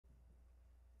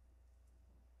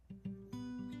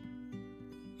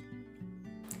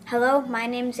Hello, my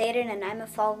name's Aedan and I'm a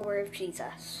follower of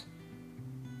Jesus.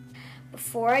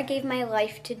 Before I gave my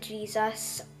life to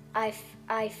Jesus, I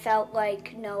felt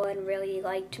like no one really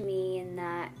liked me and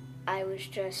that I was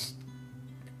just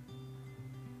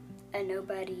a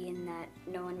nobody and that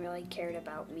no one really cared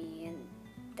about me and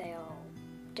they all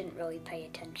didn't really pay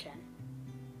attention.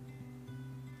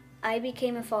 I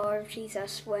became a follower of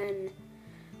Jesus when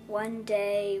one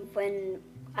day when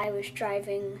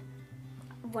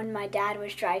my dad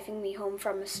was driving me home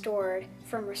from Restored,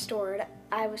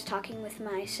 I was talking with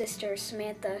my sister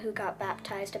Samantha, who got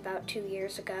baptized about 2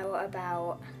 years ago,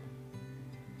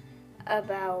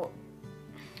 about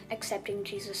accepting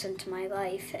Jesus into my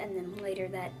life, and then later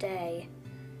that day,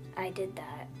 I did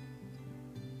that.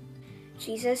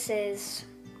 Jesus is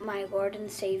my Lord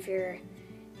and Savior.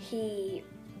 He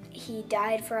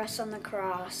died for us on the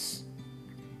cross.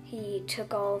 He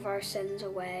took all of our sins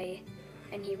away,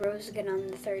 and he rose again on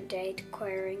the third day,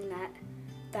 declaring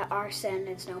that our sin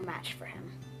is no match for him.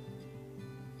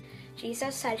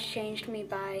 Jesus has changed me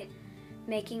by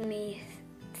making me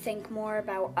think more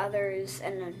about others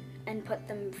and put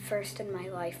them first in my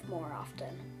life more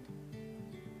often.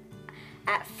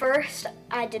 At first,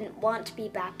 I didn't want to be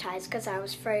baptized because I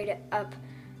was afraid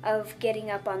of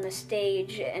getting up on the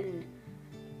stage and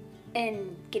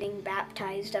getting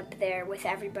baptized up there with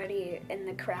everybody in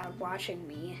the crowd watching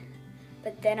me.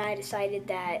 But then I decided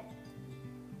that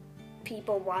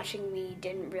people watching me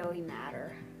didn't really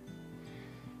matter.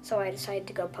 So I decided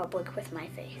to go public with my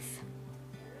faith.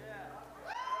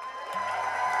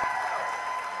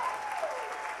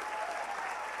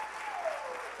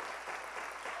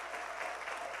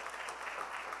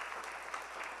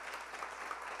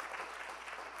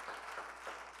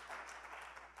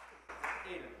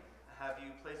 Aedan, have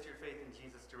you placed your faith in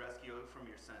Jesus to rescue you from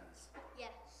your sins? Yes.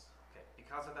 Okay,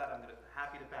 because of that, I'm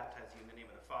happy to baptize you in the name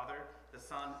of the Father, the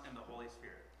Son, and the Holy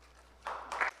Spirit.